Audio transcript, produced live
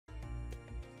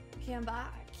Okay, I'm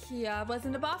back. He was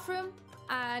in the bathroom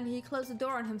and he closed the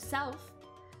door on himself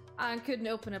and couldn't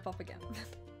open it up again.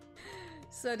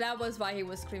 So that was why he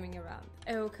was screaming around.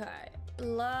 Okay,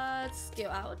 let's go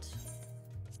out.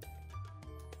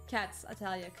 Cats, I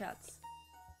tell you, cats.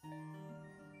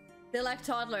 They're like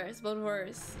toddlers, but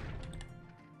worse.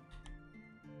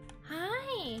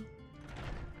 Hi.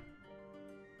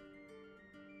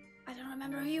 I don't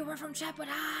remember who you were from chat, but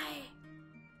hi.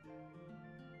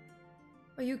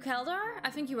 Were you Keldar? I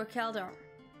think you were Keldar.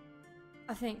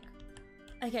 I think.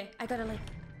 Okay, I gotta leave.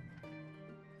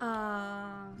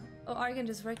 Oh, Argent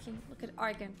is working. Look at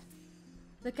Argent.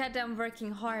 Look at them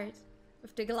working hard.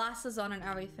 With the glasses on and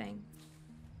everything.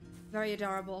 Very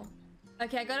adorable.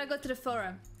 Okay, I gotta go to the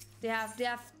forum. They have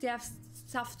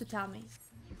stuff to tell me.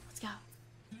 Let's go.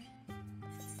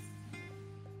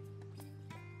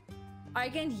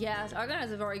 Argent, yes. Argent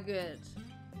has a very good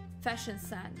fashion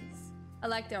sense. I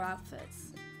like their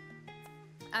outfits.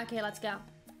 Okay, let's go.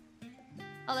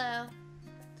 Hello.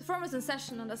 The forum is in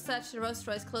session, and as such, the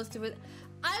roaster is close to it.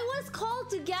 I was called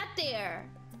to get there.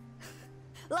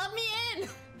 Let me in.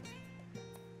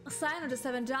 A sign of the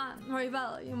 7th dawn. Very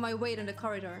well, you might wait in the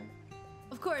corridor.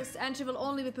 Of course, entry will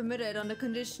only be permitted on the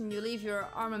condition you leave your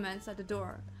armaments at the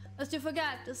door. Lest you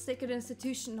forget, this sacred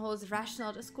institution holds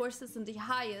rational discourses in the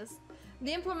highest.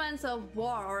 The implements of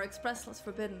war are expressless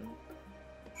forbidden.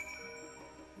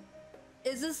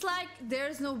 Is this like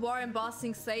there's no war in Ba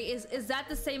Sing Se? Is that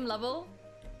the same level?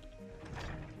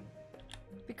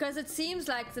 Because it seems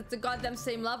like it's the goddamn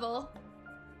same level.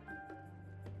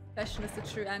 Fashion is the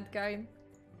true end game.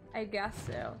 I guess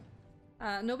so.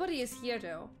 Nobody is here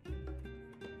though.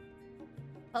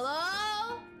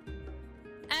 Hello?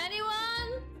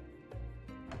 Anyone?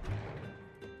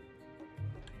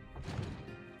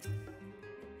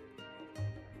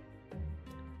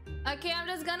 Okay, I'm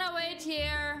just gonna wait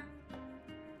here.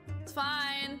 It's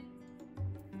fine.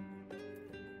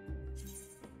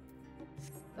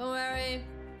 Don't worry.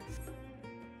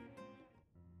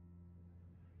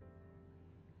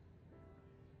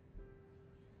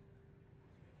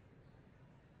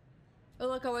 Oh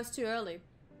look, I was too early.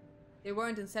 They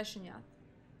weren't in session yet.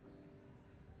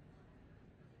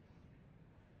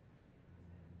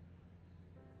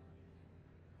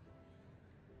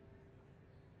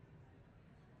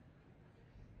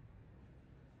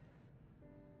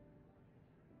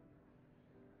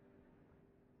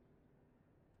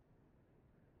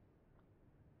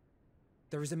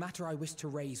 There is a matter I wish to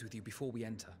raise with you before we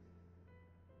enter.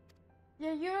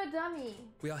 Yeah, you're a dummy.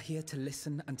 We are here to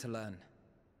listen and to learn.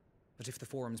 But if the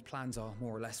forum's plans are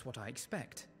more or less what I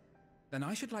expect, then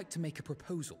I should like to make a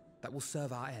proposal that will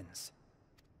serve our ends.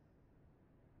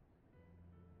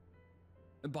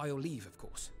 By your leave, of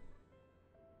course.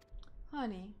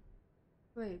 Honey.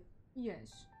 Wait,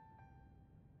 yes.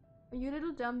 Are you a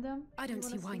little dum-dum? I don't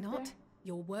see why not. There?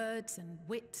 Your words and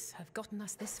wits have gotten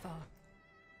us this far.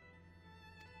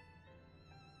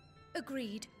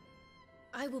 Agreed.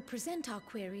 I will present our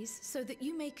queries so that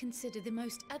you may consider the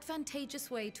most advantageous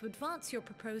way to advance your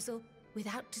proposal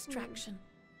without distraction.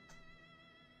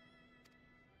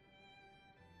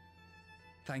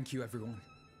 Thank you, everyone.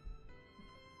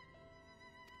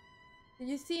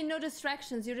 You see, no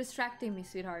distractions. You're distracting me,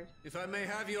 sweetheart. If I may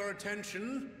have your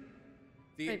attention,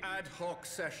 the ad hoc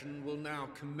session will now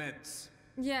commence.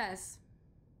 Yes.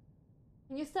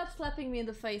 Can you stop slapping me in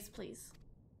the face, please?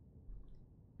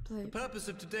 The purpose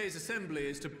of today's assembly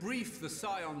is to brief the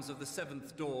Scions of the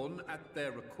 7th Dawn at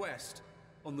their request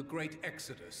on the Great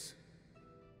Exodus.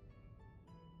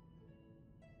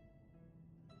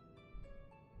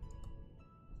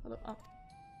 Hello. Oh.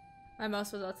 My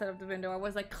mouse was outside of the window. I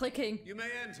was like clicking. You may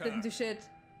enter. Didn't do shit.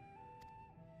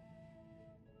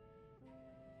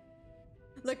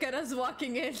 Look at us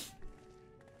walking in.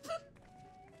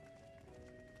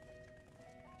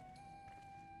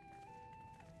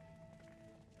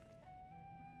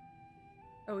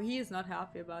 Oh, he is not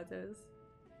happy about this.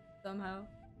 Somehow.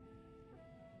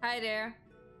 Hi there.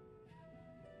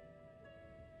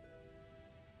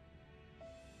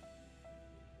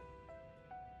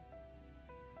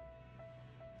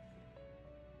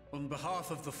 On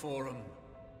behalf of the Forum,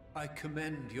 I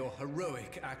commend your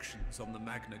heroic actions on the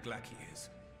Magna Glaciers.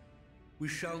 We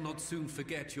shall not soon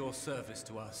forget your service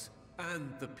to us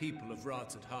and the people of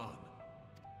Ratzat-Han.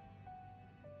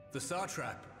 The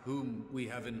Satrap, whom we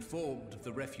have informed of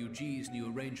the refugees'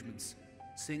 new arrangements,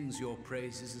 sings your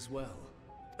praises as well.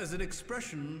 As an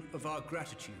expression of our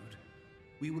gratitude,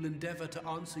 we will endeavor to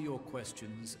answer your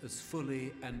questions as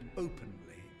fully and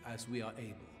openly as we are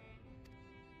able.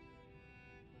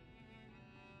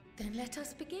 Then let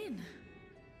us begin.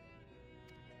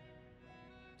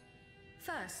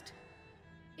 First,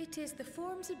 it is the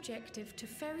Forum's objective to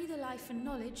ferry the life and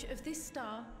knowledge of this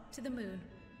star to the moon.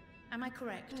 Am I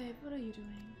correct? Babe, what are you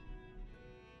doing?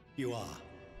 You are.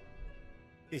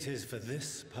 It is for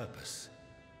this purpose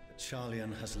that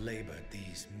Charlian has labored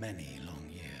these many long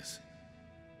years.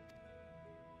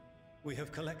 We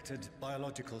have collected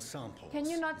biological samples. Can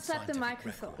you not and set the scientific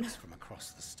microphone? records from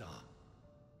across the star.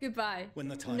 Goodbye. When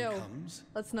the time No, comes,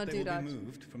 let's not they do will that. be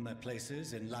moved from their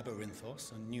places in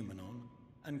Labyrinthos and Numenon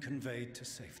and conveyed to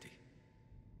safety.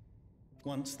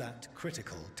 Once that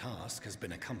critical task has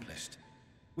been accomplished,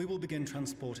 we will begin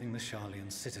transporting the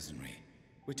Charlian citizenry,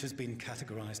 which has been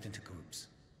categorized into groups.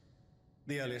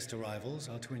 The earliest arrivals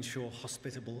are to ensure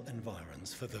hospitable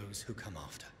environs for those who come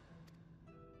after.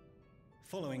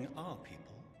 Following our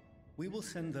people, we will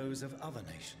send those of other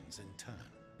nations in turn,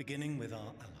 beginning with our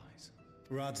allies.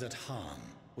 Radzat Han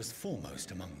was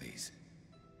foremost among these.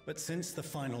 But since the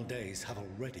final days have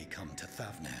already come to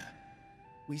Thavnair,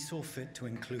 we saw fit to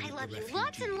include I love the you refugees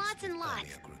lots and lots and with lots.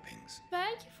 earlier groupings.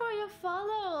 Thank you for your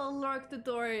follow, Lurk the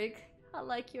Dork. I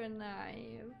like your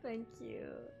name. Thank you.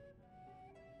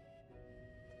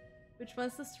 Which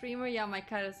one's the streamer? Yeah, my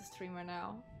cat is a streamer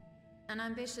now. An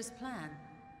ambitious plan.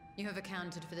 You have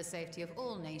accounted for the safety of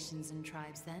all nations and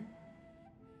tribes, then?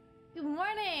 Good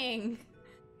morning!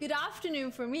 Good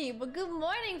afternoon for me, but good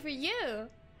morning for you!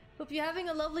 Hope you're having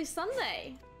a lovely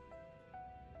Sunday.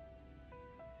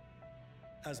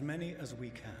 As many as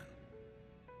we can.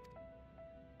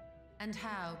 And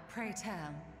how, pray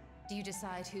tell, do you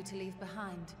decide who to leave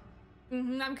behind?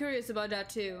 I'm curious about that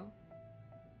too.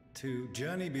 To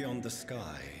journey beyond the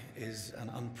sky is an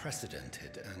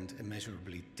unprecedented and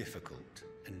immeasurably difficult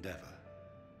endeavor.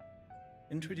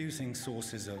 Introducing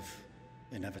sources of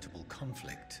inevitable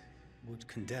conflict would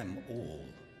condemn all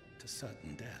to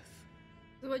certain death.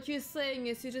 So what you're saying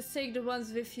is you just take the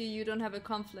ones with you don't have a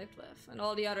conflict with, and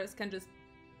all the others can just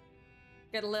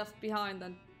get left behind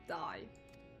and die.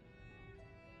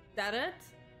 That it?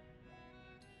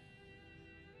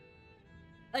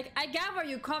 Like, I get where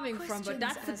you're coming from, but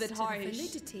that's a bit harsh. The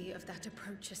validity of that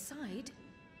approach aside,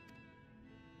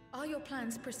 are your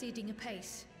plans proceeding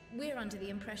apace? We're under the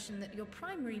impression that your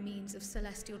primary means of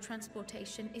celestial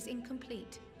transportation is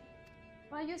incomplete.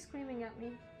 Why are you screaming at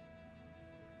me?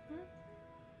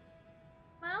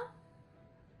 Meow?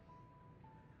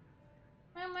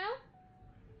 Meow meow?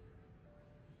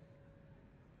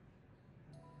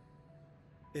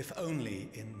 If only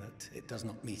in that it does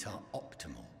not meet our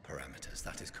optimal parameters,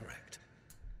 that is correct.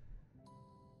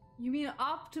 You mean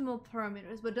optimal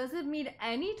parameters, but does it meet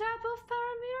any type of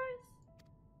parameters?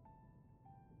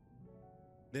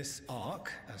 This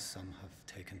arc, as some have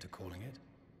taken to calling it,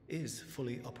 is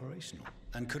fully operational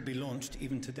and could be launched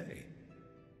even today.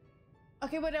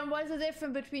 Okay, but then what's the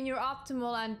difference between your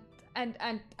optimal and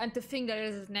the thing that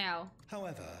it is now?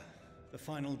 However, the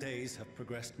final days have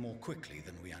progressed more quickly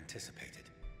than we anticipated.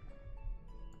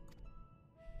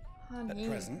 Honey. At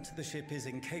present, the ship is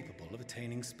incapable of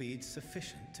attaining speeds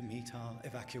sufficient to meet our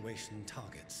evacuation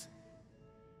targets.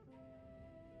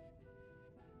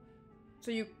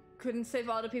 So you couldn't save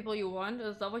all the people you want?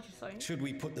 Is that what you're saying? Should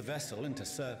we put the vessel into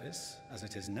service, as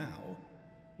it is now,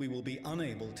 we will be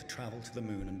unable to travel to the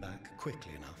moon and back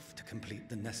quickly enough to complete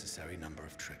the necessary number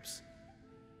of trips.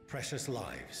 Precious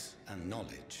lives and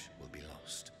knowledge will be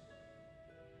lost.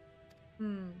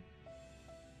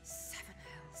 Seven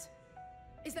hells.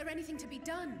 Is there anything to be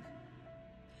done?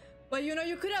 But you know,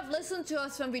 you could have listened to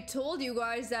us when we told you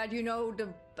guys that, you know, the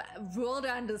world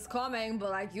end is coming,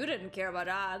 but like, you didn't care about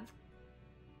that.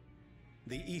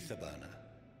 The ether burner,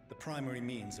 the primary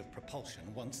means of propulsion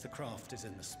once the craft is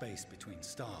in the space between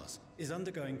stars, is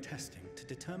undergoing testing to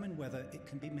determine whether it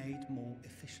can be made more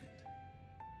efficient.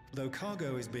 Though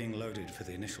cargo is being loaded for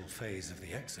the initial phase of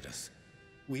the Exodus,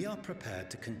 we are prepared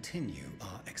to continue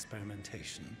our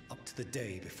experimentation up to the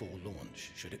day before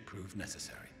launch, should it prove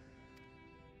necessary.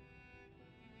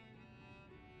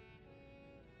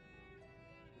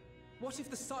 What if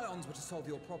the Scions were to solve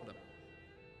your problem?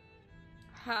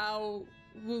 How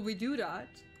will we do that?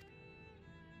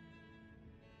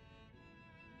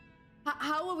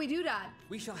 How will we do that?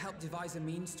 We shall help devise a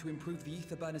means to improve the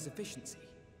ether burner's efficiency,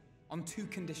 on 2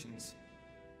 conditions.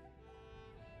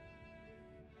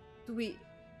 Do we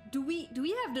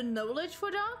have the knowledge for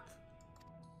that?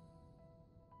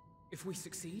 If we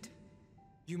succeed,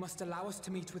 you must allow us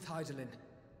to meet with Hydaelyn.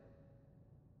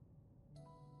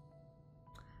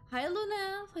 Hi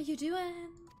Luna, how you doing?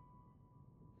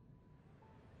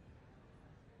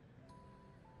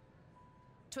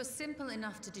 "'Twas simple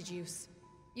enough to deduce.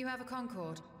 You have a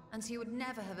Concord, and so you would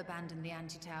never have abandoned the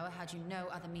anti-tower had you no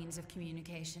other means of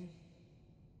communication."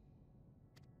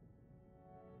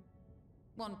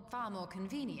 One far more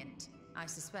convenient, I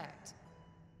suspect.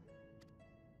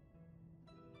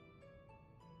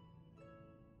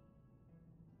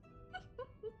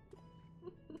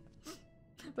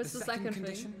 What's the second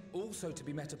condition, thing? also to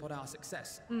be met upon our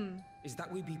success, is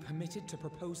that we be permitted to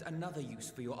propose another use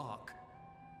for your ark.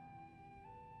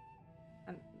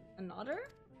 Another?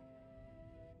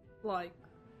 Like...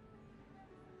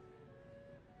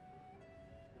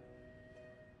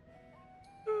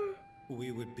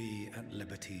 We would be at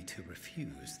liberty to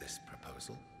refuse this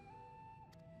proposal.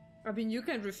 I mean, you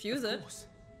can refuse it. Of course.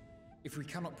 If we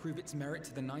cannot prove its merit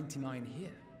to the 99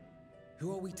 here,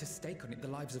 who are we to stake on it the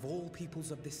lives of all peoples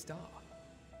of this star?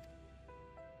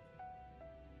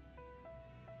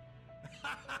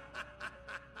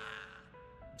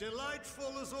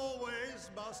 Delightful as always,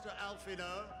 Master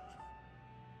Alfino.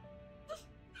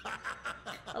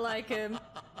 I like him.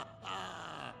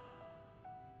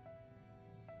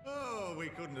 Oh, we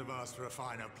couldn't have asked for a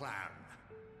finer plan.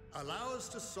 Allow us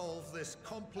to solve this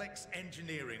complex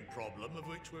engineering problem of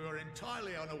which we were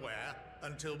entirely unaware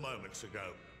until moments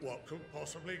ago. What could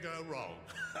possibly go wrong?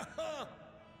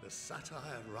 The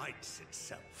satire writes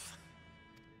itself.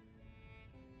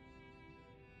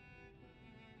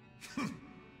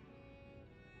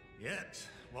 Yet,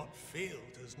 what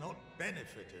field has not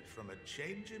benefited from a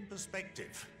change in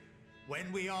perspective?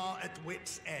 When we are at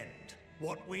wit's end,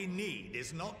 what we need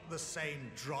is not the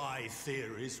same dry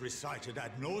theories recited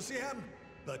ad nauseam,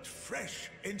 but fresh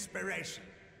inspiration.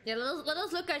 Yeah, let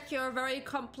us look at your very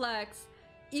complex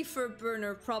ether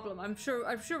burner problem. I'm sure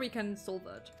we can solve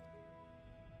it.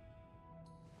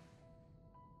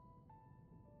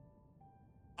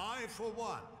 I, for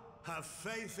one, have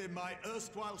faith in my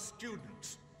erstwhile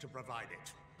students to provide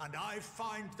it, and I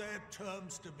find their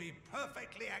terms to be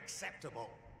perfectly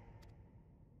acceptable.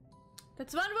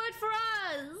 That's one word for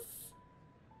us!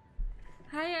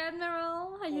 Hi,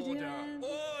 Admiral. How you doing?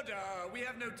 Order! We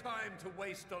have no time to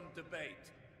waste on debate.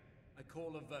 I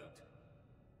call a vote.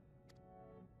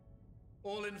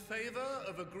 All in favor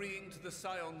of agreeing to the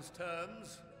Scion's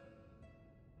terms?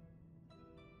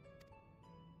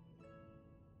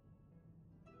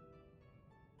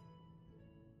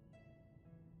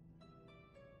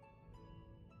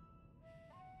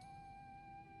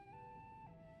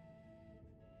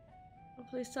 Oh,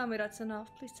 please tell me that's enough.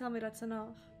 Please tell me that's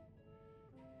enough.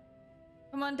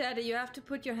 Come on, Daddy, you have to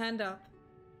put your hand up.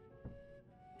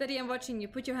 Daddy, I'm watching you.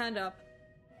 Put your hand up.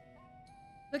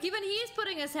 Look, even he's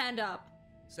putting his hand up.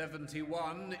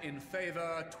 71 in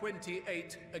favor,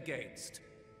 28 against.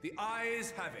 The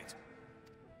ayes have it.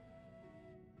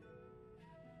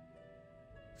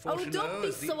 Oh, don't be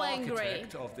as the so angry.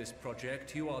 architect of this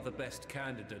project, you are the best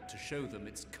candidate to show them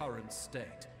its current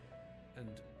state.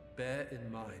 And bear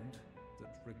in mind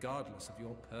that regardless of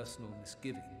your personal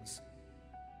misgivings,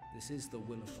 this is the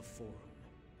will of the Forum.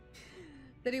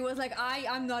 That he was like,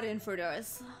 I'm not in for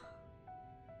this.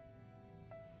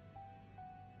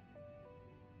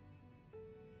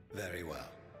 Very well.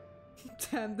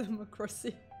 Damn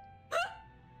democracy.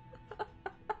 I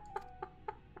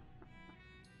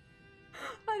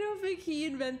don't think he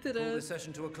invented Pull it. this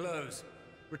session to a close.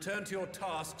 Return to your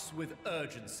tasks with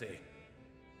urgency.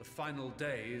 The final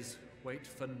days wait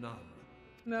for none.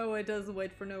 No, it doesn't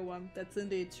wait for no one. That's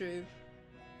indeed true.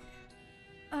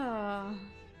 Ah.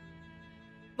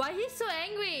 Why he's so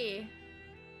angry?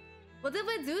 What did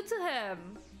we do to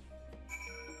him?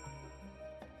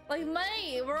 Like,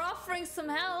 May, we're offering some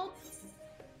help.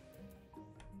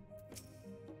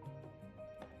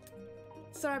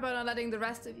 Sorry about not letting the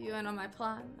rest of you in on my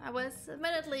plan. I was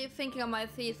admittedly thinking on my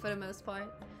feet for the most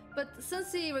part. But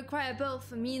since we require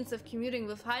both a means of commuting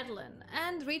with Heidelin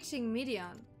and reaching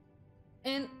Medion,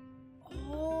 and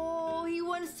oh, he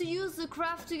wants to use the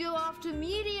craft to go after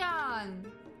Medion.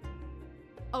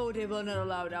 Oh, they will not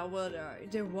allow that, will they?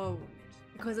 They won't,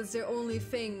 because it's their only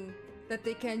thing that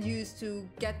they can use to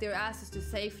get their asses to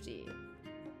safety.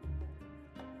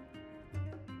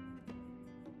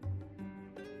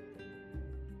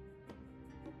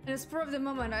 In the spur of the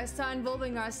moment, I saw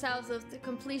involving ourselves with the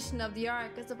completion of the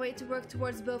Ark as a way to work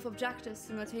towards both objectives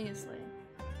simultaneously.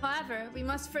 However, we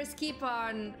must first keep our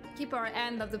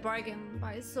end of the bargain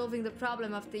by solving the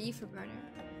problem of the ether burner.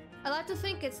 I like to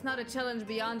think it's not a challenge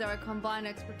beyond our combined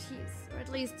expertise, or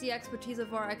at least the expertise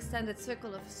of our extended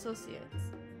circle of associates.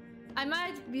 I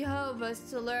might behove us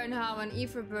to learn how an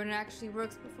ether burner actually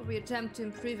works before we attempt to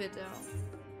improve it though.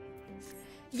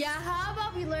 Yeah, how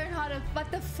about we learn how to,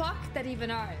 what the fuck that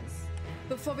even is,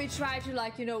 before we try to,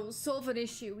 like, you know, solve an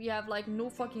issue we have like no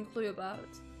fucking clue about.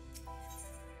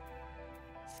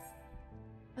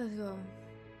 Let's go.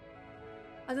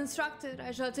 As instructed,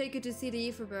 I shall take you to see the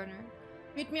ether burner.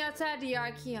 Meet me outside the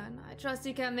Archeon. I trust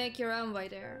you can make your own way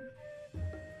there.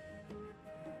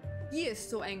 He is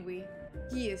so angry.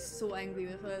 He is so angry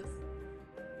with us.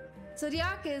 So the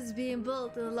Ark is being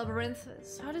built in the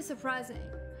Labyrinthus. Hardly surprising.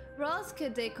 Where else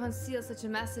could they conceal such a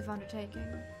massive undertaking?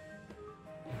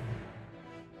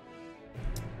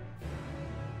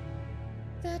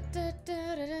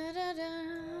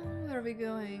 Where are we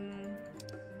going?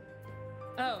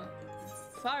 Oh,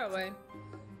 far away.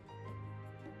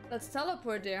 Let's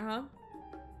teleport there, huh?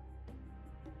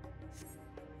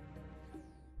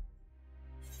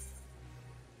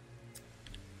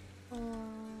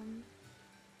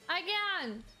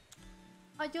 Again!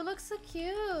 Oh, you look so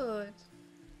cute.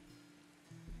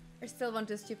 I still want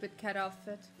this stupid cat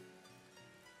outfit.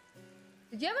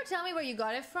 Did you ever tell me where you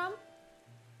got it from?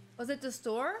 Was it the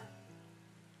store?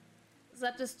 Is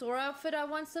that the store outfit I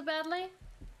want so badly?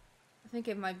 I think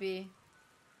it might be.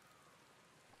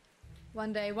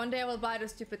 One day I will buy the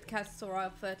stupid cat store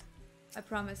outfit. I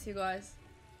promise you guys.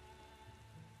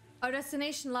 Our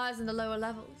destination lies in the lower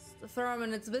levels. The firm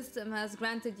in its wisdom has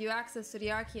granted you access to the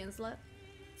Archeon's lab.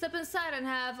 Step inside and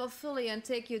have Ophelia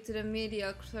take you to the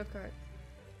media circuit.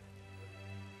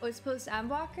 Oh, it's post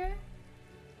Endwalker?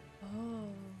 Oh.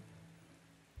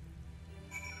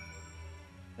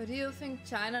 But do you think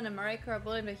China and America are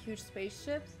building the huge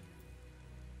spaceships?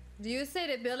 Do you say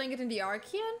they're building it in the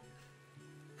Archeon?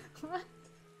 What?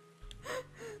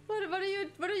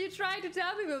 What are you trying to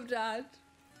tell me with that?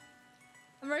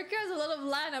 America has a lot of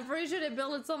land. I'm pretty sure they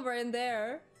built it somewhere in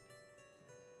there.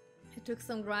 It took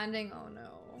some grinding. Oh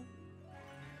no.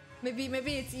 Maybe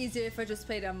it's easier if I just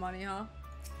pay them money, huh?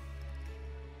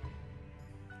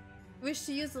 Wish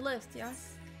to use the lift,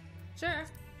 yes? Sure.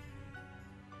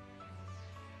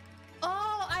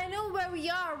 Oh, I know where we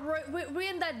are. We're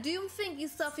in that Doom thingy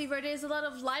stuffy where there's a lot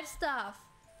of life stuff.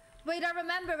 Wait, I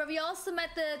remember where we also met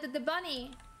the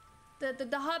bunny.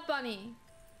 The hot bunny.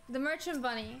 The merchant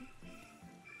bunny.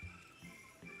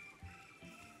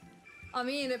 I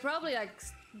mean, they probably like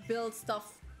build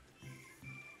stuff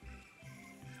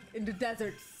in the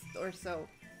deserts or so.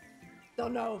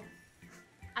 Don't know.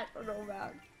 I don't know,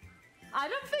 man. I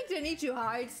don't think they need to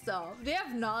hide stuff. They have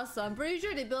NASA. I'm pretty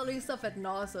sure they're building stuff at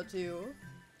NASA too.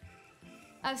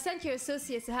 I've sent your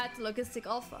associates ahead to Logistic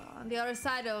Alpha on the other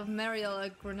side of Mariel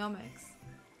Agronomics.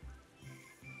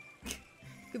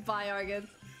 Goodbye, Argent.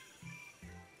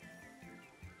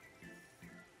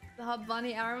 The Hot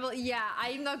Bunny Armor. Yeah,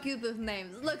 I'm not good with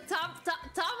names. Look,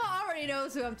 Tama already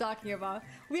knows who I'm talking about.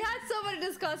 We had so many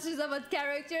discussions about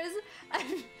characters,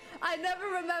 and I never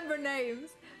remember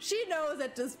names. She knows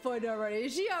at this point already.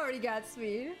 She already gets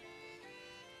me.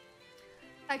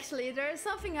 Actually, there is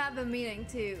something I've been meaning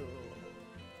to.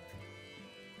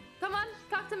 Come on,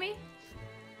 talk to me.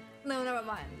 No, never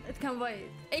mind. It can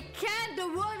wait. It can't. The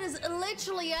world is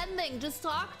literally ending. Just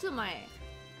talk to me.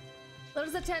 Let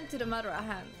us attend to the matter at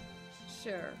hand.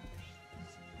 Sure.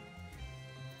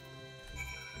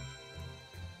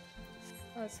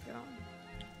 Let's go.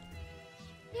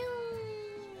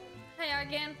 Hey,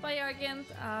 Argent. Bye, Argent.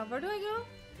 Where do I go?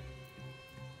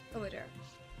 Over there.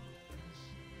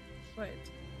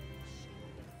 Wait.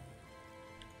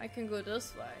 I can go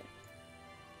this way.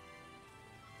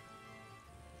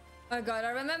 Oh god, I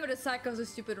remember the cycles of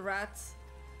stupid rats.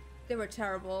 They were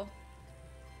terrible.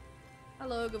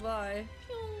 Hello, goodbye.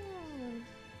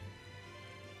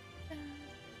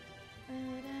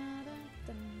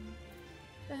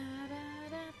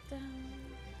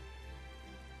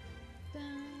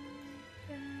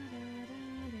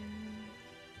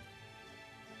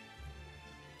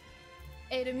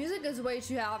 Hey, the music is way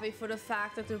too happy for the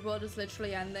fact that the world is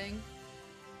literally ending.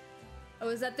 Oh,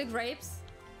 is that the grapes?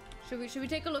 Should we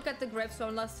take a look at the grapes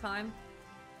one last time?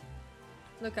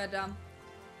 Look at them.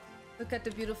 Look at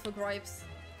the beautiful grapes.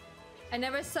 I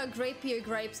never saw grapier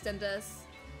grapes than this.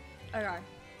 Okay.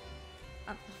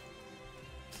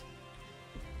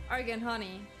 Argan,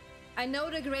 honey. I know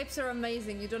the grapes are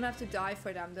amazing. You don't have to die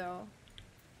for them, though.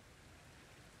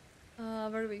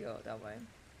 Where do we go? That way.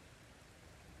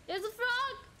 There's a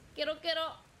frog! Quiero.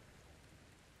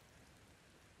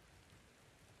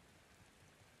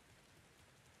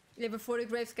 Yeah, before the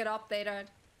grapes get updated.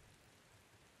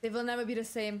 They will never be the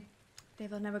same. They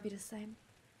will never be the same.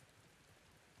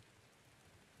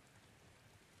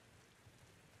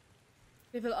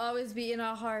 They will always be in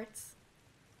our hearts.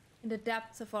 In the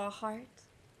depths of our heart.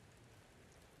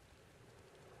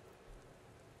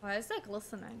 Why is that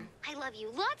glistening? I love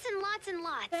you lots and lots and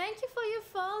lots. Thank you for your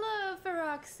follow,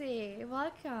 Feroxy.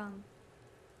 Welcome.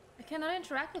 I cannot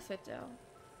interact with it though.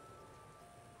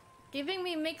 Giving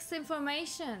me mixed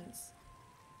informations.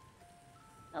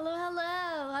 Hello,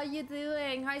 hello. How you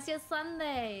doing? How's your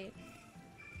Sunday?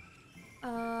 Do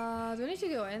I need to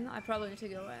go in? I probably need to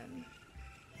go in.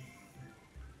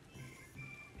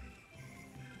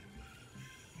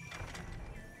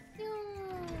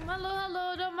 Hello,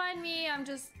 hello. Don't mind me. I'm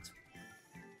just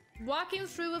walking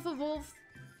through with a wolf.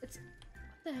 It's...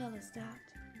 What the hell is that?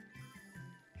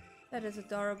 That is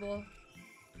adorable.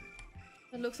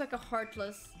 It looks like a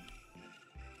heartless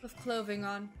with clothing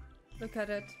on. Look at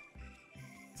it.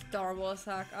 It's adorable as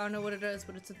heck. I don't know what it is,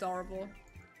 but it's adorable.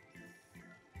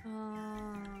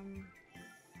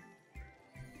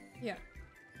 Yeah.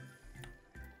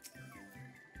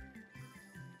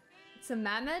 It's a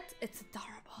mammoth. It's adorable.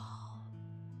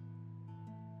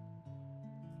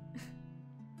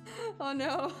 Oh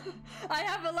no. I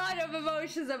have a lot of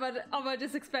emotions about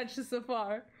this expansion so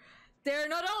far. They're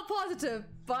not all positive,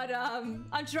 but I'm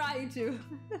trying to.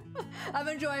 I'm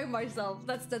enjoying myself.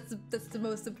 That's the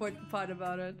most important part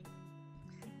about it.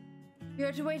 We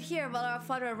are to wait here while our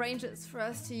father arranges for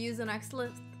us to use the next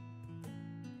lift.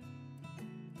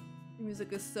 The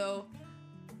music is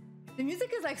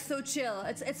like so chill.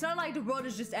 It's not like the world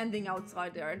is just ending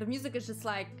outside there. The music is just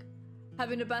like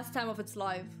having the best time of its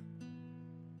life.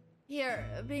 Here,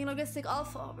 being logistic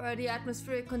alpha, where the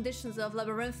atmospheric conditions of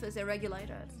Labyrinthus are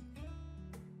regulated.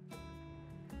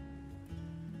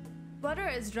 Water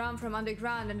is drawn from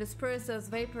underground and dispersed as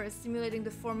vapor, stimulating the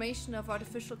formation of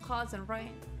artificial clouds and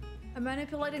rain. And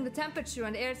manipulating the temperature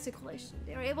and air circulation,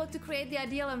 they are able to create the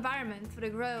ideal environment for the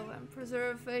growth and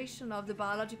preservation of the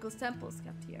biological samples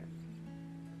kept here.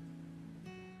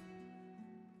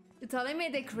 You're telling me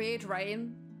they create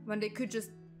rain when they could just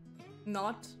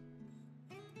not?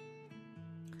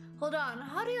 Hold on,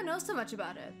 how do you know so much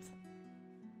about it?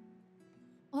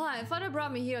 Why, father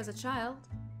brought me here as a child.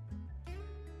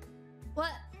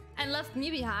 What? And left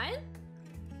me behind?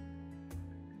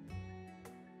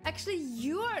 Actually,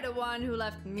 you are the one who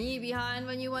left me behind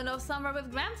when you went off somewhere with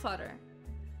grandfather.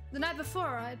 The night before,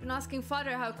 I'd been asking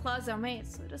father how clouds are made,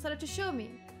 so he decided to show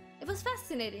me. It was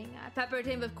fascinating. I peppered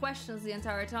him with questions the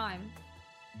entire time.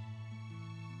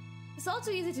 It's all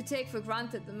too easy to take for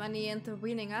granted the many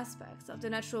intervening aspects of the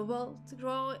natural world to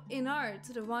grow inert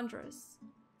to the wondrous.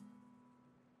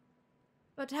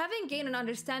 But having gained an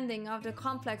understanding of the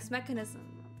complex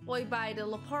mechanism employed by the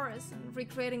Lalafells and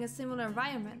recreating a similar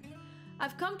environment,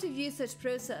 I've come to view such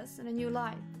process in a new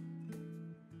light.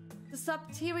 The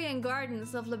subterranean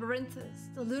gardens of Labyrinthus,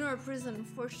 the lunar prison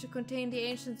forged to contain the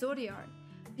ancient Zodiac,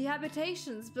 the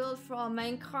habitations built for all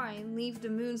mankind leave the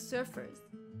moon's surface,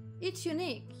 each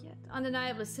unique yet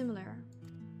undeniably similar.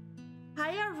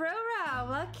 Hi Aurora,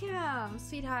 welcome,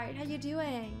 sweetheart. How you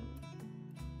doing?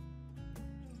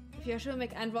 If you actually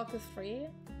make Endwalker 3,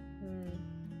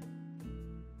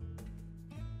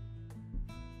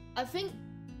 I think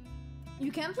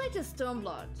you can play to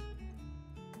Stormblood.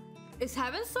 Is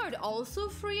Heavensward also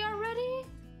free already?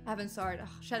 Heavensward,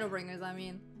 Shadowbringers, I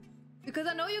mean. Because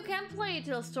I know you can play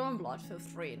till Stormblood for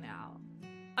free now.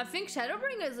 I think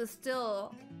Shadowbringers is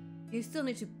still... You still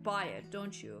need to buy it,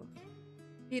 don't you?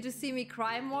 You to see me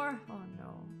cry more? Oh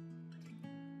no.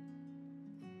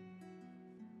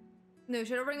 No,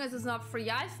 Shadowbringers is not free.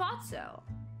 I thought so.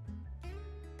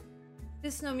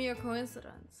 This is no mere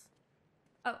coincidence.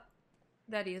 Oh,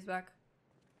 Daddy is back.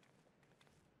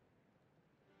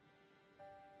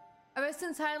 Ever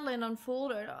since Hydaelyn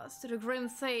unfolded us to the grim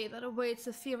fate that awaits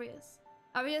the furious,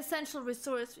 every essential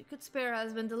resource we could spare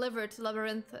has been delivered to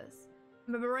Labyrinthus,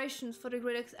 in preparations for the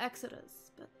great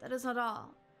exodus. But that is not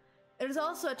all. It is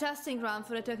also a testing ground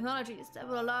for the technologies that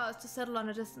will allow us to settle on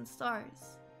the distant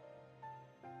stars.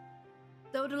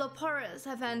 Though the Lalafells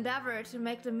have endeavored to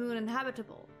make the moon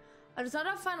inhabitable, it is not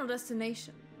our final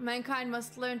destination. Mankind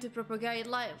must learn to propagate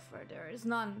life where there is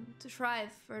none, to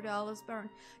thrive where all is barren.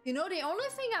 You know, the only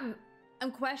thing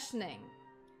I'm questioning,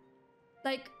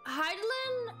 like,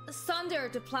 Hydaelyn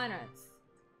sundered the planets,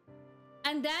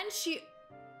 and then she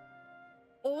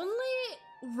only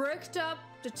worked up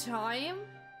the time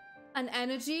and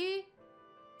energy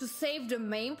to save the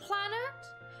main planet?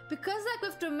 Because, like,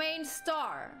 with the main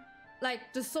star,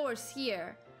 like the source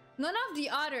here, none of the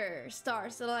other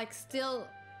stars that are like still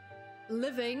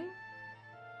living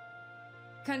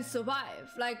can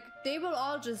survive. Like, they will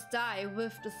all just die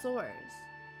with the source.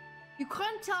 You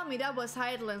can't tell me that was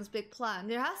Hydaelyn's big plan.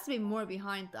 There has to be more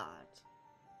behind that.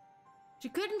 She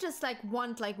couldn't just like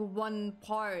want like one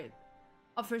part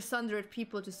of her sundered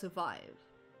people to survive.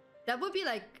 That would be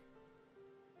like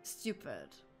stupid.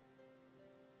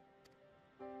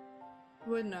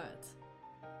 Wouldn't it?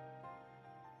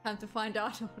 Time to find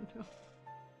out. Oh no.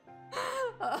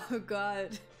 Oh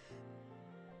god.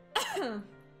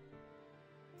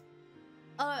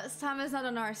 Time is not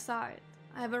on our side.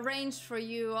 I have arranged for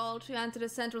you all to enter the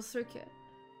central circuit.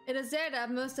 It is there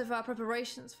that most of our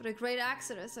preparations for the great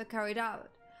exodus are carried out,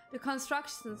 the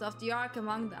constructions of the Ark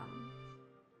among them.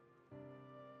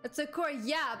 It's a core,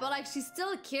 yeah, but like she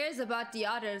still cares about the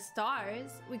other stars.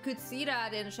 We could see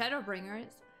that in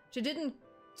Shadowbringers. She didn't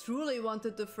truly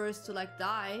wanted the first to like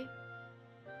die,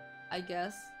 I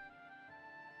guess.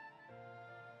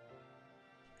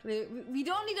 We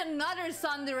don't need another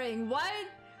Sundering. What?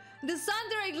 The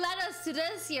Sundering led us to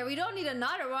this here. We don't need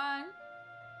another one.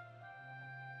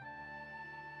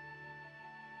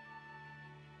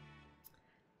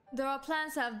 Though our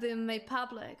plans have been made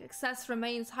public, access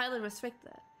remains highly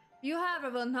restricted. You,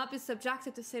 however, will not be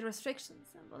subjected to said restrictions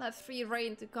and will have free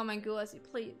reign to come and go as you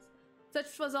please.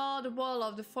 Such was all the wall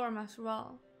of the Forum after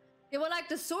all. Yeah, well, like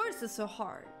the source is so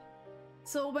hard.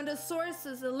 So when the source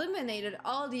is eliminated,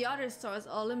 all the other stars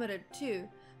are limited too.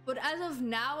 But as of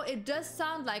now, it does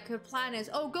sound like her plan is,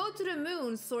 oh, go to the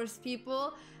moon, source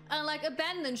people, and like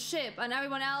abandon ship, and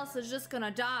everyone else is just gonna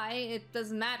die. It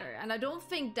doesn't matter. And I don't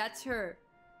think that's her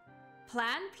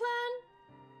plan?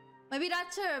 Maybe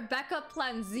that's her backup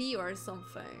plan Z or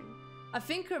something. I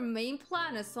think her main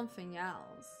plan is something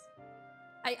else.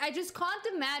 I just can't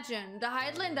imagine the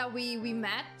Heidland that we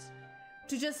met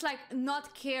to just like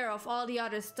not care of all the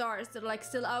other stars that are like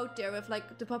still out there with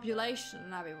like the population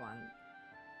and everyone.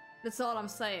 That's all I'm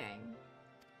saying.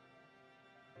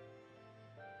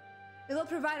 We will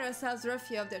provide ourselves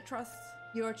refuge of their trust,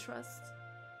 your trust.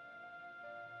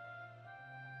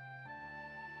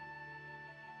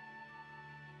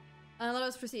 And let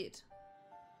us proceed.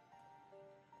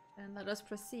 And let us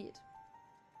proceed.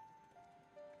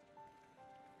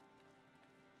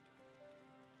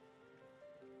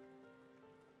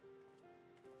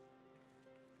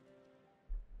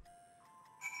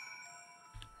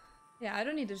 Yeah, I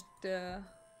don't need the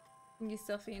thingy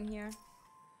stuff in here.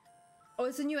 Oh,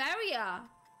 it's a new area!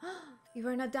 We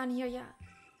were not done here yet.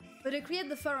 But to create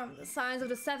the Forum, the signs of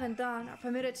the Seventh Dawn are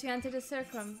permitted to enter the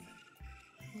Circum.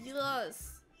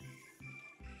 Yes!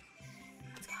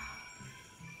 Let's go.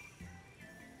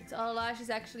 It's all a lie,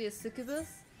 she's actually a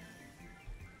succubus?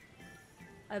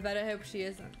 I better hope she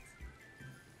isn't.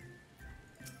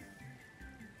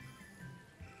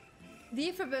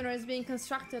 The Etherburner is being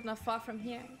constructed not far from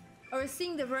here.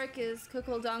 Overseeing the work is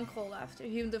Kukul Dunkle, after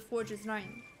whom the forge is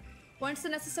named. Once the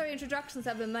necessary introductions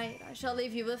have been made, I shall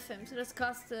leave you with him to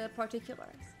discuss the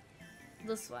particulars.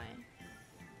 This way.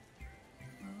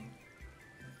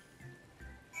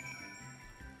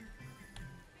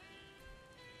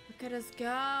 Look at us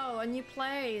go! A new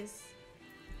place!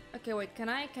 Okay, wait, can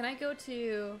I go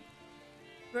to...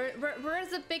 Where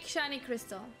is the big shiny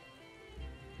crystal?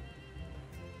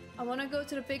 I wanna go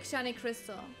to the big shiny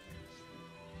crystal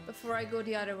before I go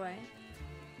the other way.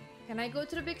 Can I go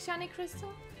to the big shiny crystal?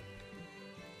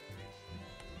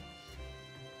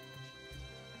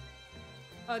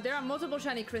 Oh, there are multiple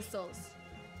shiny crystals.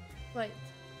 Wait.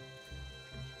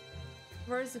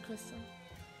 Where is the crystal?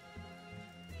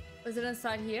 Is it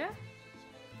inside here?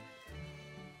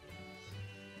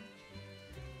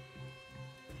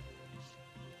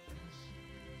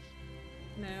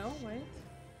 No, wait.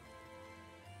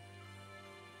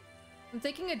 I'm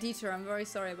taking a detour, I'm very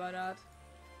sorry about that.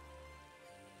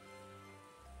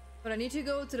 But I need to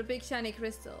go to the big shiny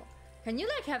crystal. Can you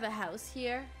like have a house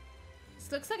here?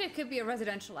 This looks like it could be a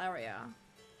residential area.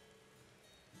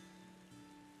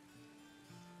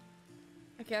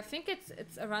 Okay, I think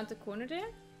it's around the corner there.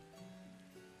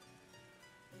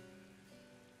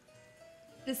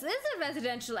 This is a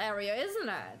residential area, isn't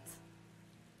it?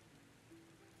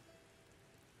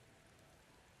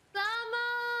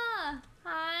 Tama!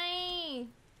 Hi!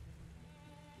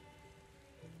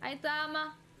 Hi,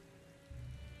 Tama.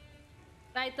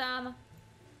 Hi, Tama.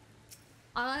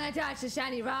 I wanna touch the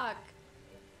shiny rock.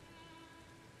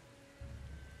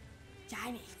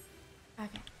 Shiny.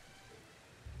 Okay.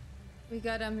 We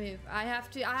gotta move. I have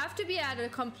to be at a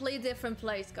completely different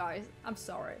place, guys. I'm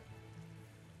sorry.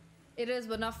 It is,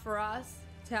 but not for us.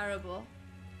 Terrible.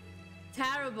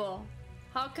 Terrible.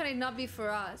 How can it not be for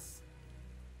us?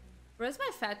 Where's my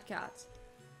fat cat?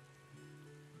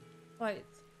 Wait.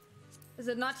 Is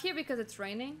it not here because it's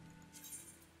raining?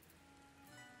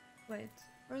 Wait.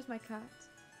 Where's my cat?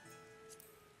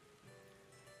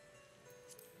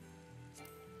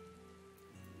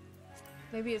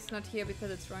 Maybe it's not here because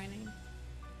it's raining.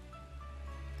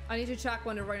 I need to check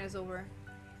when the rain is over.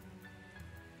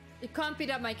 It can't be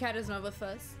that my cat is not with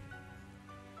us.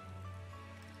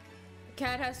 The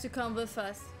cat has to come with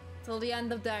us till the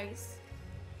end of days.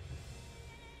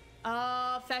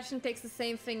 Oh, fashion takes the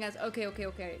same thing as...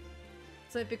 Okay.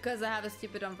 So because I have a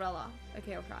stupid umbrella.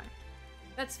 Okay, okay.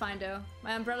 That's fine though.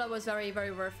 My umbrella was very,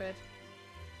 very worth it.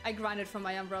 I grinded for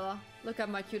my umbrella. Look at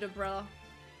my cute umbrella.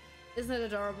 Isn't it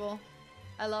adorable?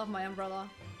 I love my umbrella.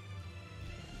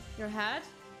 Your head?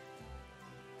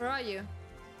 Where are you?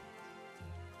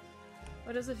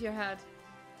 What is with your head?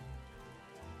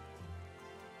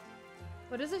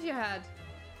 What is with your head?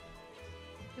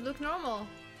 You look normal.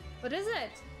 What is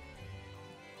it?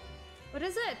 What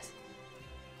is it?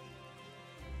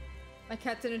 My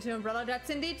cat turned into an umbrella. That's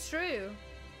indeed true.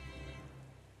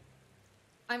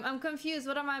 I'm confused.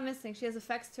 What am I missing? She has a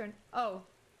fax turn. Oh.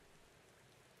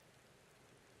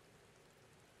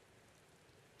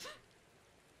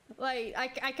 Wait, I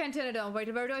can't turn it on.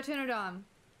 Wait, where do I turn it on?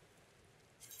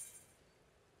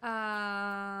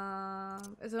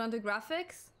 Is it under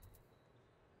graphics?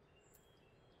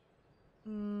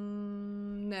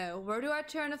 No. Where do I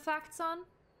turn effects on?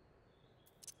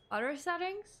 Other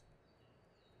settings?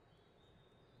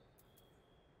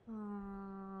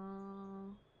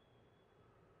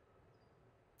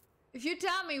 If you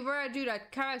tell me where I do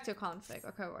that, character config.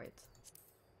 Okay, wait.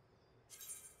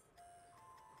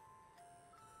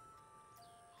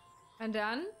 And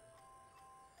then?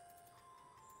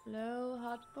 Low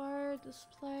hotbar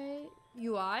display.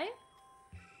 UI?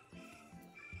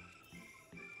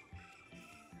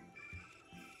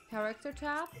 Character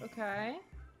tab, okay.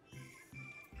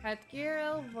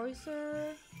 Headgear,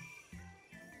 voicer.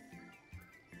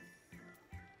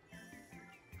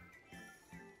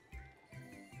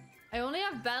 I only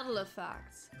have battle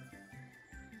effects.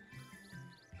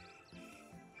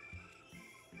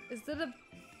 Is that a...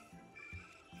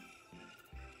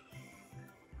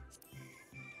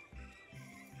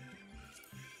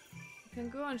 You can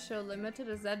go on show limited,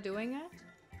 is that doing it?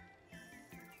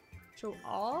 Show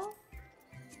all?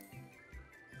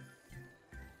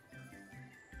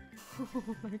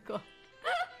 Oh my god. Oh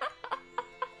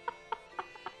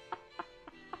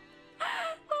my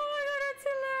god, that's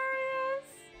hilarious.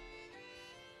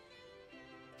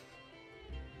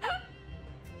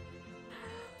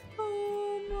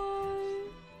 Oh no.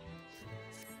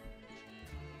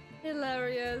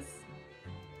 Hilarious.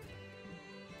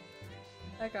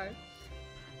 Okay.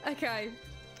 Okay.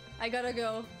 I gotta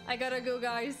go. I gotta go,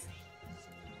 guys.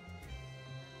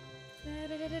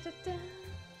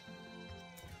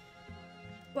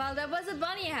 Well, that was a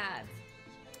bunny hat.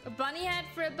 A bunny hat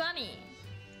for a bunny.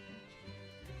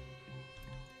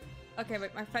 Okay,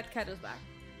 wait, my fat cat is back.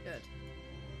 Good.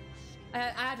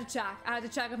 I had to check. I had to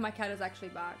check if my cat is actually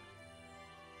back.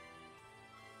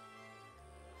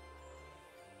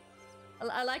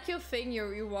 I like your thing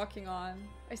you're walking on.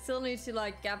 I still need to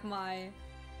like get my...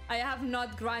 I have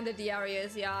not grinded the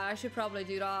areas. Yeah, I should probably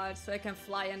do that so I can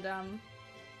fly in them.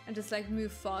 And just like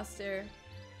move faster.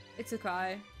 It's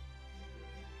okay.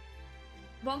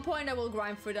 At one point I will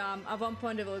grind for them. At one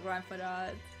point I will grind for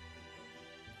that.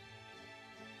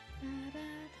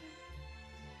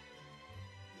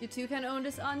 You too can own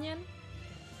this onion?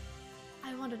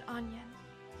 I want an onion.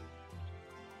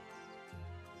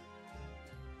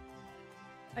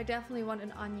 I definitely want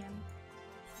an onion.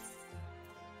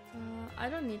 I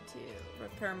don't need to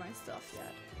repair my stuff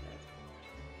yet.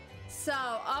 So,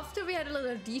 after we had a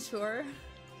little detour,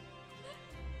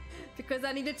 because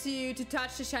I needed to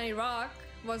touch the shiny rock,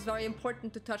 it was very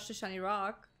important to touch the shiny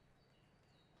rock.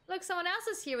 Look, someone else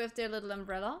is here with their little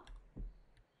umbrella.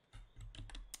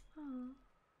 Oh,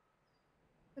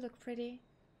 they look pretty.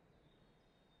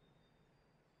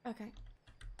 Okay.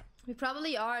 We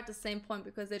probably are at the same point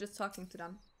because they're just talking to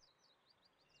them.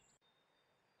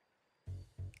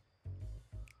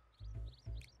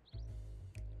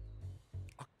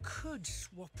 I could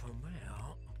swap them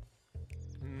out.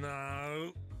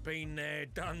 No, been there,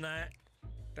 done that.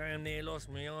 Damn near lost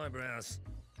my eyebrows.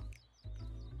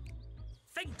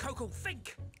 Think, Coco,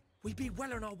 think! We'd be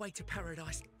well on our way to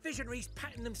paradise. Visionaries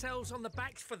patting themselves on the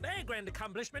backs for their grand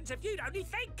accomplishments if you'd only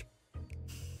think!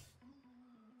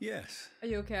 Yes. Are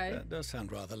you okay? That does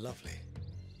sound rather lovely.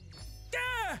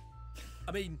 Yeah!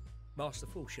 I mean, Master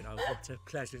Force, you know, what a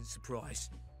pleasant surprise.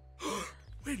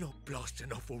 We're not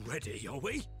blasting off already, are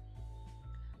we?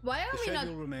 Why are we not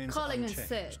calling him unchanged,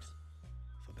 Sid?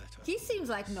 for better. He seems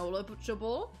like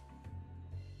knowledgeable.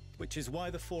 Which is why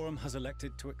the Forum has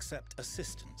elected to accept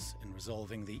assistance in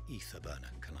resolving the Etherburner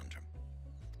conundrum.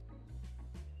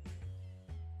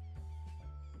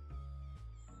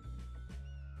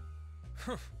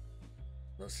 Huh.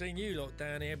 Not seen you lot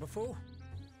down here before.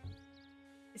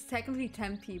 It's technically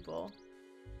 10 people.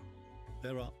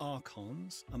 There are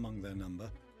Archons among their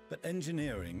number, but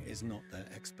engineering is not their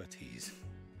expertise.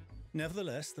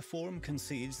 Nevertheless, the Forum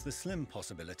concedes the slim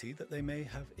possibility that they may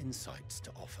have insights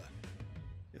to offer.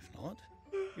 If not,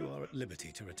 you are at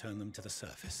liberty to return them to the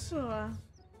surface.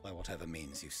 By whatever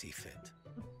means you see fit.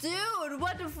 Dude,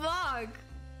 what the fuck?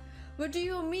 What do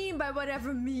you mean by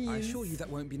whatever means? I assure you that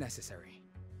won't be necessary.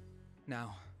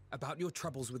 Now, about your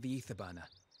troubles with the ether burner.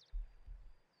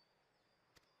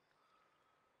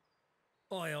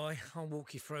 Aye, I'll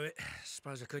walk you through it.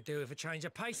 Suppose I could do with a change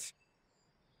of pace.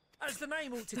 As the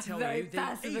name ought to tell Very you, the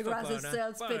passive ether aggressive burner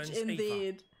sales pitch burns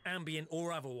indeed. ether, ambient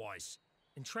or otherwise,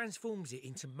 and transforms it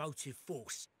into motive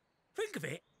force. Think of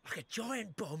it like a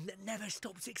giant bomb that never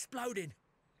stops exploding.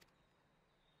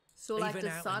 So like Even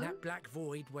the out sun? in that black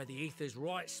void where the ether's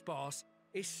right sparse,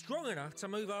 it's strong enough to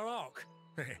move our arc.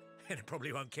 And it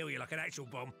probably won't kill you like an actual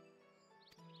bomb.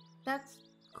 That's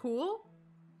cool.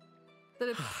 That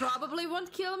it probably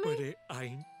won't kill me? But it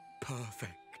ain't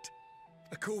perfect.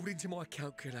 According to my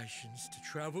calculations,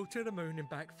 to travel to the moon and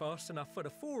back fast enough for the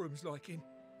forum's liking,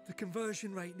 the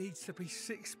conversion rate needs to be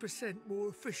 6% more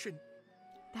efficient.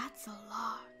 That's a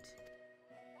lot.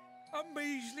 A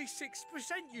measly 6%,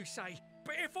 you say?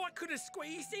 But if I could have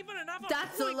squeezed even another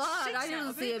That's a 0.6 lot. I out didn't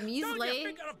of see it, a measly. Don't you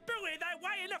think I'd have built it that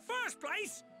way in the first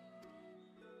place?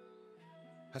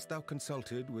 Hast thou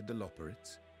consulted with the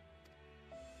Loperids?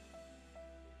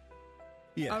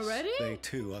 Yes, Already? they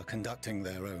too are conducting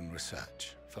their own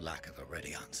research, for lack of a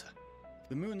ready answer.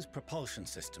 The moon's propulsion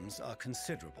systems are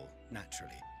considerable,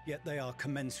 naturally, yet they are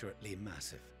commensurately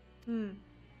massive.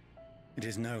 It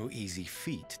is no easy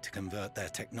feat to convert their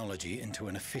technology into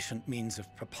an efficient means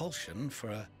of propulsion for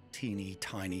a teeny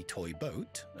tiny toy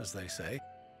boat, as they say,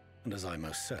 and as I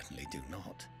most certainly do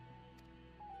not.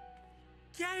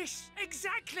 Yes,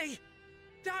 exactly!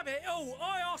 Damn it all,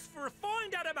 I asked for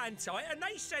refined adamantite and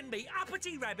they send me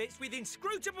uppity rabbits with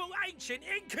inscrutable, ancient,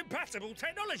 incompatible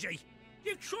technology!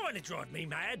 You're trying to drive me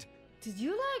mad! Did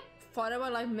you like thought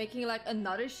about like making like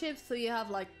another ship so you have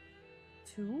like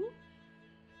two?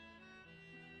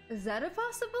 Is that a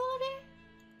possibility?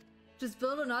 Just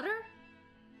build another?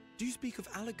 Do you speak of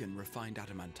Allegan refined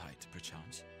adamantite,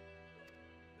 perchance?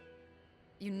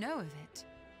 You know of it?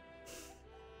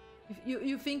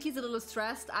 You think he's a little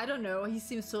stressed? I don't know. He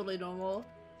seems totally normal.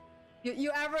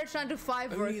 You average 9 to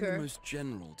 5 Only in worker. the most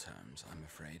general terms, I'm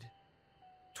afraid.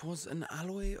 'Twas an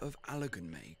alloy of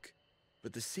Allegan make,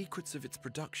 but the secrets of its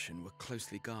production were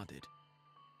closely guarded.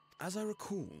 As I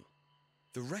recall,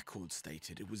 the record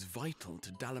stated it was vital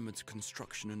to Dalamud's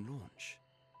construction and launch.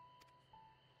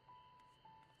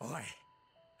 Aye,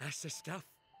 that's the stuff.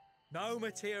 No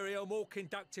material more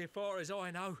conductive far as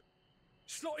I know.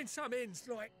 Slotting some ins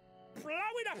like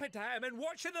blowing up a dam and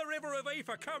watching the river of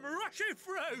ether come rushing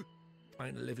through.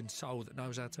 Ain't a living soul that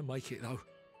knows how to make it, though.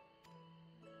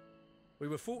 We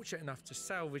were fortunate enough to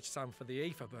salvage some for the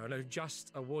ether burner,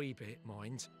 just a wee bit,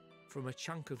 mind, from a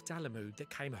chunk of Dalamud that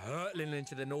came hurtling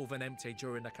into the Northern Empty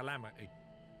during the calamity.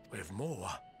 With more,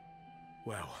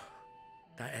 well,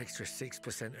 that extra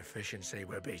 6% efficiency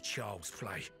would be child's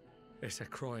play. It's a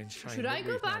crying shame. Should I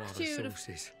go we've no back other to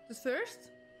sources. the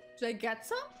first? Should I get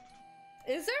some?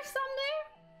 Is there some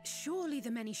there? Surely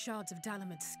the many shards of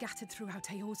Dalamud scattered throughout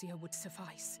Eorzea would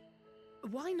suffice.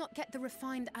 Why not get the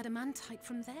refined adamantite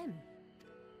from them?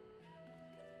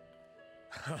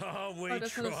 Oh, we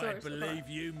that's not a tried, source, okay. believe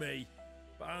you me.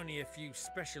 But only a few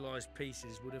specialised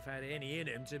pieces would have had any in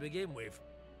them to begin with.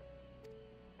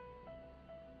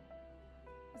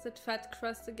 Is it Fat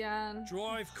Crust again?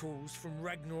 Drive calls from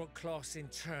Ragnarok class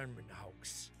internment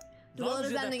hulks. The world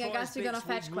Those is are ending, I prize guess we're gonna bits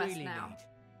we fetch quest really now. need.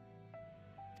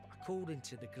 According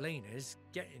to the gleaners,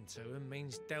 getting to them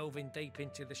means delving deep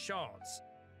into the shards.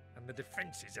 And the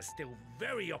defences are still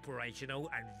very operational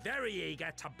and very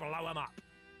eager to blow them up.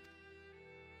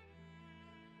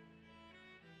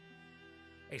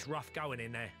 It's rough going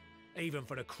in there, even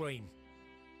for the cream.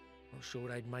 Not sure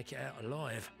they'd make it out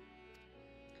alive.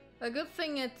 A good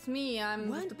thing it's me. I'm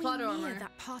Weren't the we plot near armor.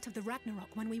 that part of the Ragnarok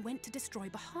when we went to destroy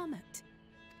Bahamut?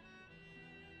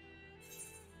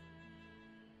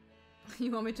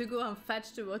 You want me to go and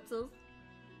fetch the Wutzels?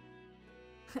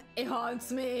 It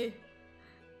haunts me.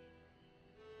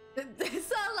 This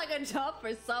sounds like a job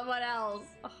for someone else.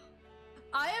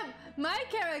 My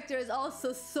character is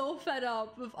also so fed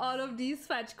up with all of these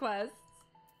fetch quests.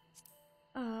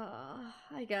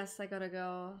 I guess I gotta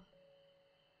go.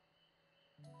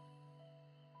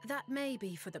 That may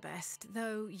be for the best,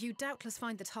 though you doubtless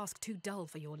find the task too dull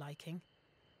for your liking.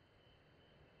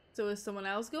 So is someone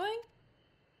else going?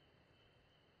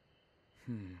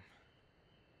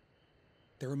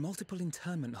 There are multiple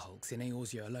internment hulks in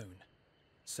Eorzea alone,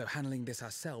 so handling this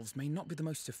ourselves may not be the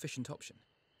most efficient option.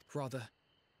 Rather,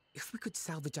 if we could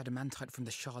salvage adamantite from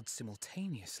the shards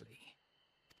simultaneously...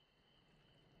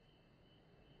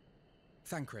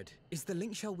 Thancred, is the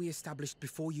link shell we established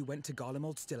before you went to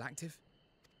Garlemald still active?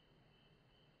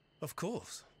 Of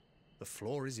course. The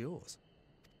floor is yours.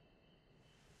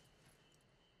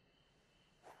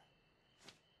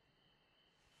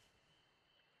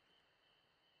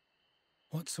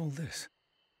 What's all this?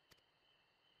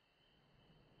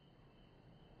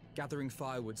 Gathering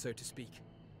firewood, so to speak.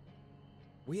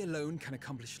 We alone can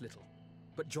accomplish little,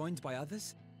 but joined by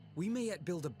others, we may yet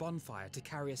build a bonfire to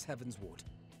carry us heavensward.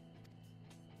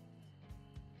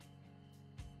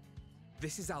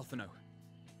 This is Alphino.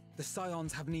 The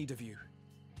Scions have need of you.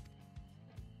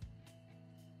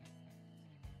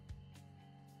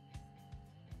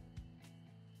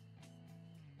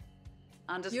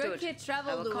 Understood. Your kid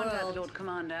traveled I will the contact world. the Lord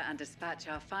Commander and dispatch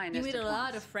our finest. You made at a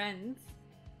lot once. of friends.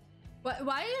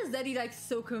 Why is Daddy like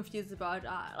so confused about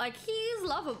that? Like, he's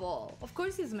lovable. Of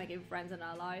course he's making friends and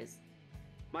allies.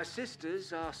 My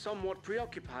sisters are somewhat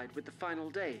preoccupied with the final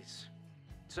days,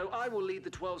 so I will lead the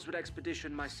 12-Wood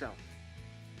expedition myself.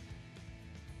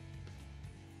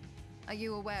 Are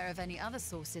you aware of any other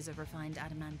sources of refined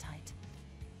adamantite?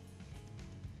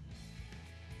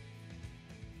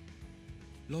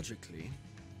 Logically,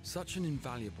 such an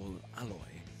invaluable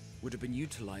alloy would have been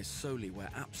utilized solely where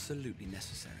absolutely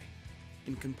necessary,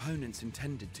 in components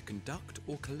intended to conduct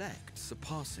or collect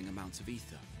surpassing amounts of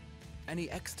ether. Any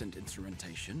extant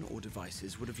instrumentation or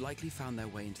devices would have likely found their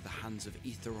way into the hands of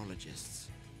etherologists.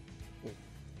 Or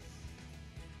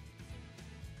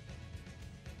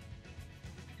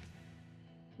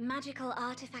Magical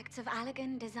artifacts of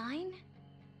Allagan design?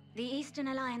 The Eastern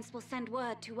Alliance will send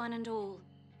word to one and all.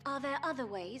 Are there other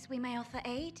ways we may offer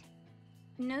aid?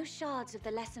 No shards of the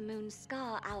Lesser Moon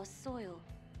scar our soil,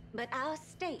 but our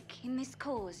stake in this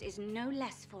cause is no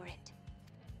less for it.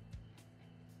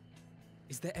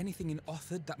 Is there anything in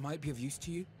Othard that might be of use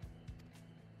to you?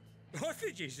 What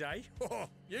did you say? Oh,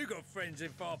 you got friends in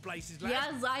far places, lad.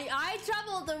 Yes, I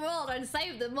traveled the world and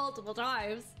saved them multiple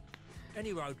times.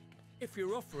 Anyway, if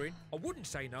you're offering, I wouldn't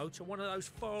say no to one of those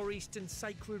Far Eastern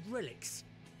sacred relics.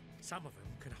 Some of them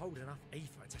can hold enough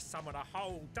ether to summon a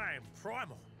whole damn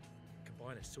primal.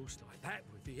 Combine a source like that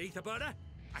with the ether burner,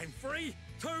 and 3,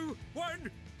 2,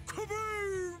 1,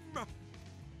 kaboom!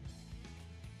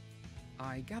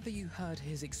 I gather you heard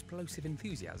his explosive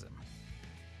enthusiasm.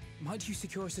 Might you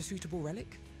secure us a suitable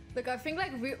relic? Look, I think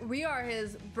like we are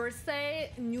his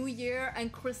birthday, New Year,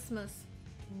 and Christmas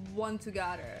one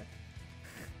together.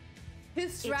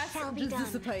 His stress just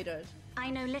dissipated. I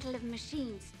know little of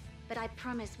machines, but I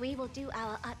promise we will do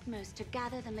our utmost to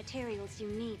gather the materials you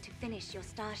need to finish your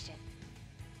starship.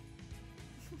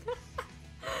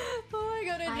 Oh my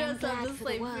god, I am it just glad has the for the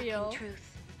same work, feel. in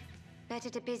truth. Better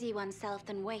to busy oneself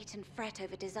than wait and fret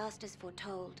over disasters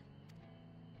foretold.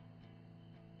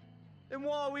 Then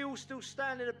why are we all still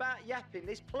standing about yapping?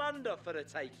 There's plunder for the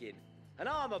taking. And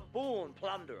I'm a born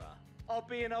plunderer. I'll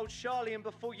be an old Charlian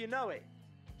before you know it.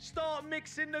 Start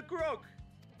mixing the grog.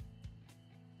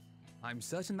 I'm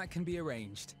certain that can be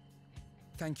arranged.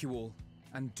 Thank you all,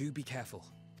 and do be careful.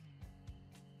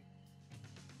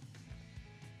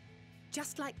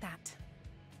 Just like that.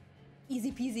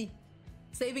 Easy peasy.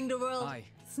 Saving the world. Aye,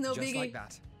 It's no just biggie. like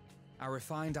that. Our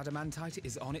refined adamantite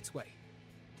is on its way.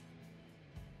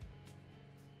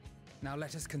 Now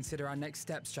let us consider our next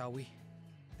steps, shall we?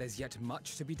 There's yet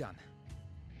much to be done.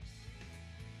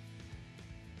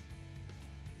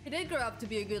 He did grow up to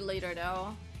be a good leader,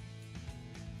 though.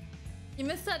 You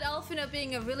missed out Alphino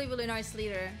being a really, really nice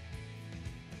leader.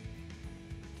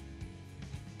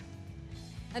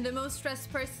 And the most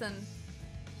stressed person,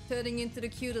 turning into the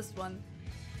cutest one.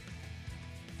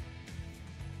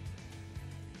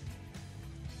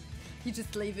 He's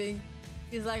just leaving.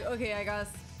 He's like, okay,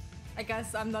 I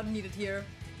guess I'm not needed here.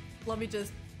 Let me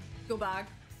just go back.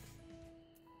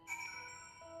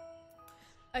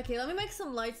 Okay, let me make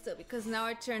some lights though, because now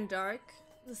it turned dark.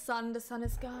 The sun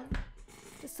is gone.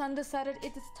 The sun decided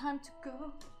it is time to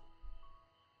go.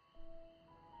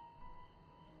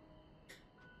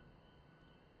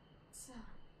 So.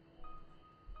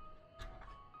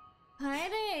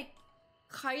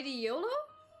 Heidiolo?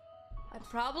 I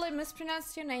probably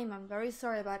mispronounced your name. I'm very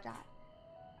sorry about that.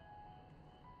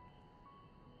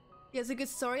 He has a good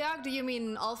story arc. Do you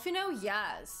mean Alphino?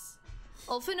 Yes.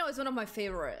 Alphino is one of my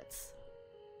favorites.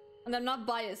 And I'm not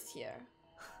biased here.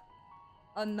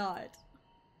 I'm not.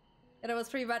 And it was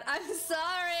pretty bad. I'm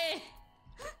sorry!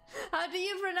 How do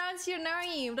you pronounce your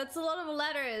name? That's a lot of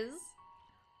letters.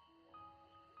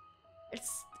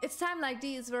 It's time like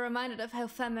these we're reminded of how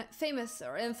famous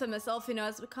or infamous Alphino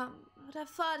has become. But I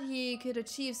thought he could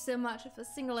achieve so much with a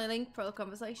single link pro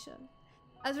conversation.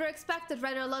 As we're expected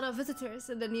rather a lot of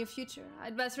visitors in the near future,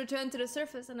 I'd best return to the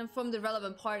surface and inform the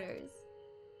relevant parties.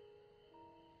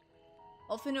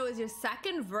 Alfino is your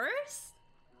second verse?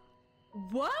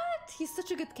 What? He's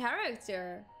such a good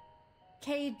character.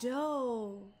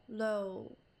 Kado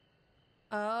Low.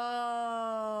 Oh,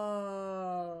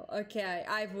 okay.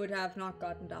 I would have not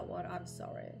gotten that one. I'm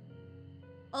sorry.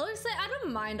 Olise, I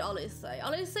don't mind Olise.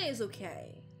 Olise is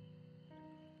okay.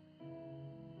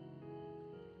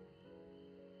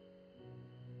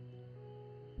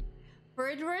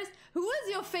 Bird verse? Who is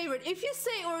your favorite? If you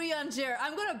say Orianger,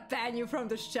 I'm gonna ban you from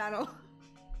this channel.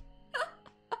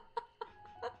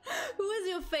 Who is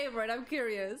your favorite? I'm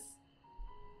curious.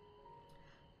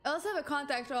 I also have a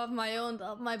contact of my own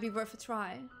that might be worth a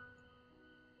try.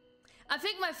 I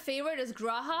think my favorite is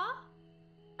Graha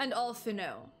and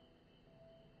Alfino.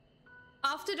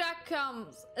 After that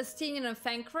comes Estinian and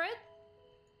Fankrit,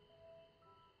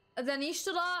 then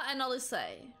Ishtala and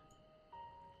Olise.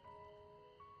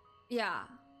 Yeah.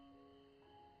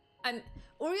 And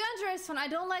Oriander is fun. I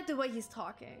don't like the way he's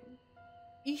talking.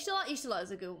 Ishtala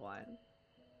is a good one.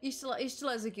 Ishtala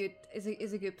is a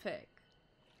good pick.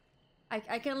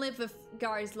 I can live with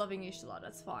guys loving Ishtala,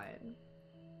 that's fine.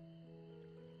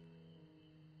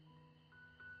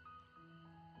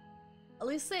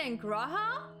 Elise and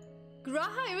Graha?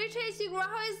 Graha irritates you?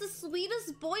 Graha is the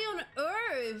sweetest boy on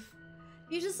earth.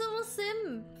 You're just a little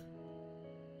simp.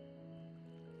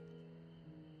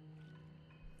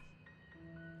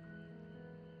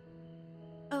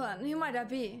 Oh, and who might that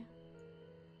be?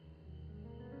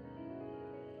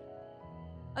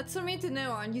 That's for me to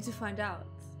know and you to find out.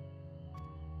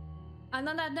 And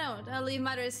on that note, I'll leave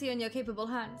matters here in your capable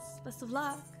hands. Best of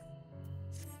luck.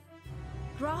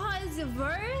 Graha is your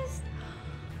worst?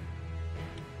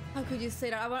 How could you say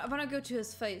that? I want to go to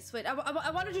his face. Wait,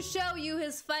 I wanted to show you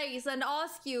his face and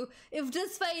ask you if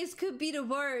this face could be the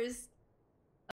worst.